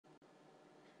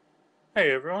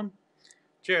Hey everyone,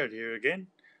 Jarrad here again.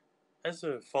 As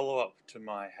a follow-up to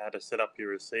my how to set up your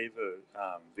receiver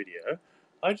video,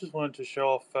 I just wanted to show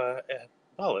off,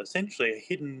 well, essentially a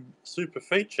hidden super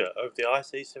feature of the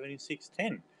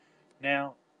IC-7610.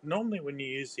 Now, normally when you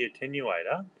use the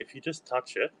attenuator, if you just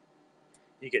touch it,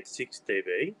 you get 6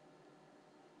 dB,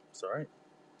 sorry,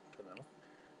 turn that off,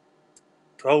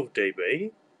 12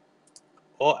 dB,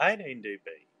 or 18 dB,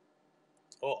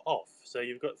 or off. So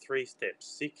you've got 3 steps,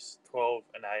 6, 12,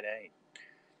 and 18.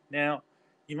 Now,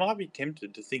 you might be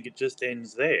tempted to think it just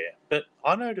ends there, but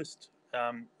I noticed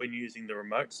when using the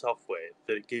remote software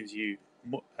that it gives you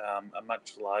a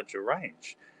much larger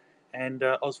range. And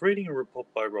I was reading a report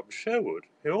by Rob Sherwood,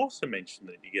 who also mentioned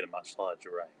that you get a much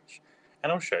larger range.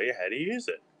 And I'll show you how to use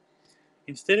it.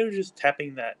 Instead of just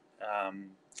tapping that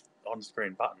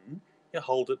on-screen button, you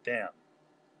hold it down.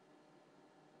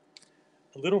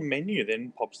 A little menu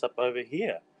then pops up over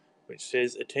here, which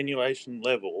says attenuation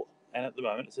level, and at the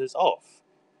moment it says off.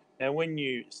 Now when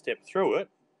you step through it,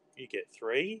 you get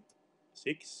 3,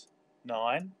 6,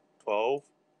 9, 12,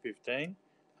 15,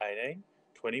 18,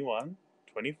 21,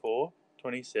 24,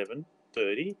 27,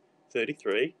 30,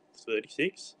 33,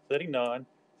 36, 39,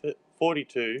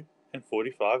 42, and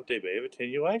 45 dB of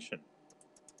attenuation.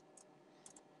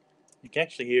 You can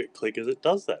actually hear it click as it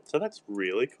does that, so that's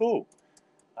really cool.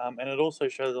 And it also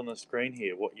shows on the screen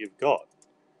here what you've got.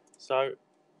 So I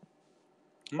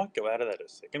might go out of that a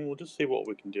second, we'll just see what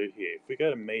we can do here. If we go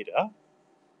to meter,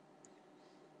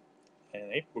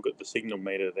 and we've got the signal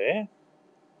meter there.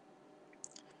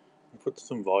 We'll put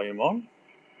some volume on.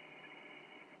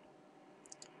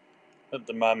 At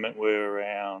the moment we're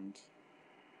around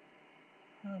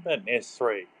about an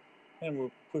S3. And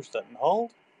we'll push that and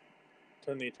hold.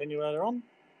 Turn the attenuator on.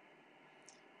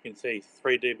 You can see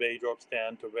 3 dB drops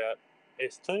down to about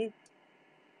S2.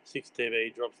 6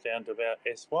 dB drops down to about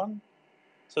S1.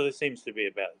 So there seems to be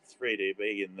about 3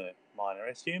 dB in the minor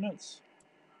S units.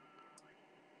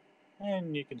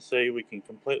 And you can see we can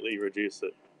completely reduce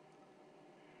it.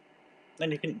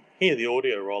 And you can hear the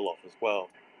audio roll off as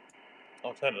well.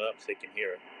 I'll turn it up so you can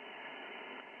hear it.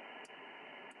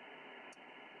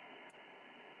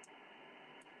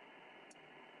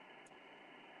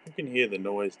 You can hear the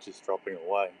noise just dropping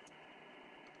away.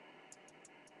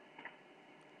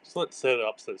 So let's set it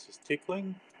up so it's just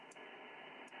tickling.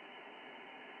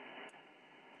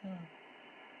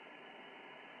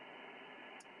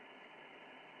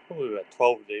 Probably about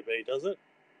 12 dB does it.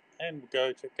 And we'll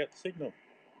go check out the signal.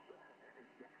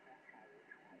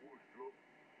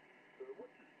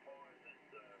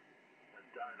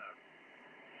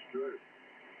 You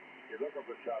look up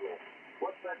the shuttle.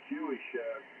 What's that Jewish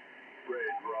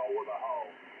bread roll with a hole?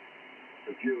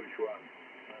 The Jewish one.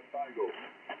 Bagel.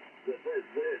 They're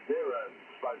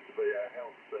supposed to be a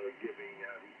health-giving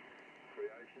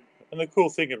creation. And the cool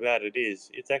thing about it is,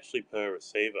 it's actually per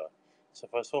receiver. So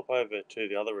if I swap over to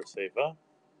the other receiver,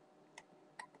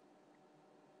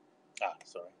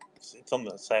 sorry, it's on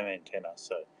the same antenna.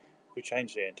 So if we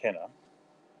change the antenna,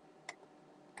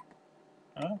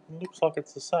 it looks like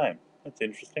it's the same. That's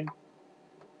interesting.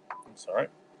 I'm sorry.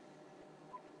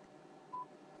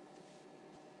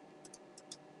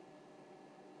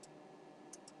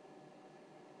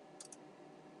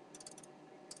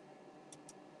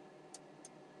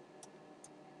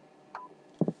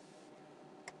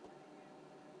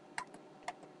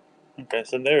 Okay,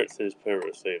 so there it says per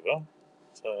receiver.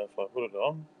 So if I put it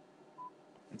on,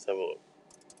 let's have a look.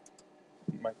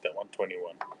 Make that one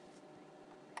 21.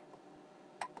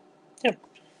 Yep,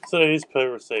 so it is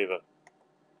per receiver.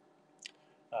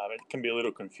 It can be a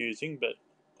little confusing, but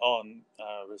on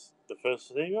the first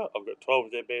receiver, I've got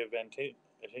 12 dB of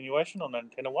attenuation on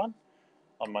antenna 1.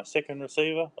 On my second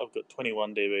receiver, I've got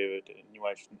 21 dB of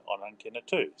attenuation on antenna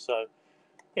 2. So,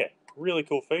 yeah, really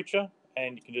cool feature,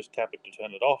 and you can just tap it to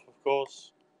turn it off, of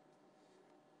course.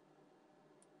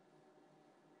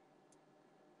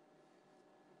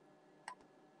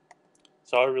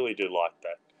 So I really do like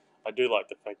that. I do like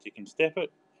the fact you can step it,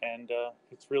 and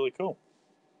it's really cool.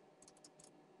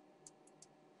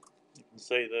 You can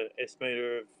see the S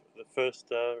meter of the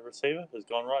first receiver has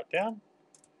gone right down.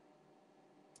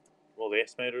 Well, the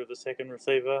S meter of the second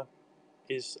receiver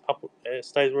is up,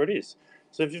 stays where it is.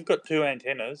 So if you've got two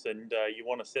antennas and you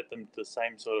want to set them to the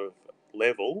same sort of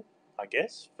level, I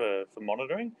guess, for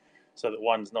monitoring, so that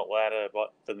one's not louder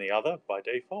than the other by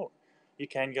default, you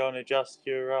can go and adjust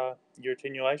your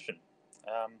attenuation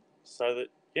so that,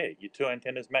 yeah, your two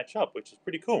antennas match up, which is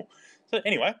pretty cool. So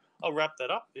anyway, I'll wrap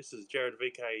that up. This is Jarrad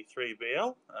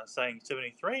VK3BL saying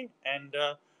 73, and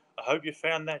I hope you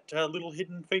found that little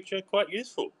hidden feature quite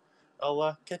useful.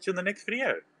 I'll catch you in the next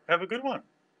video. Have a good one.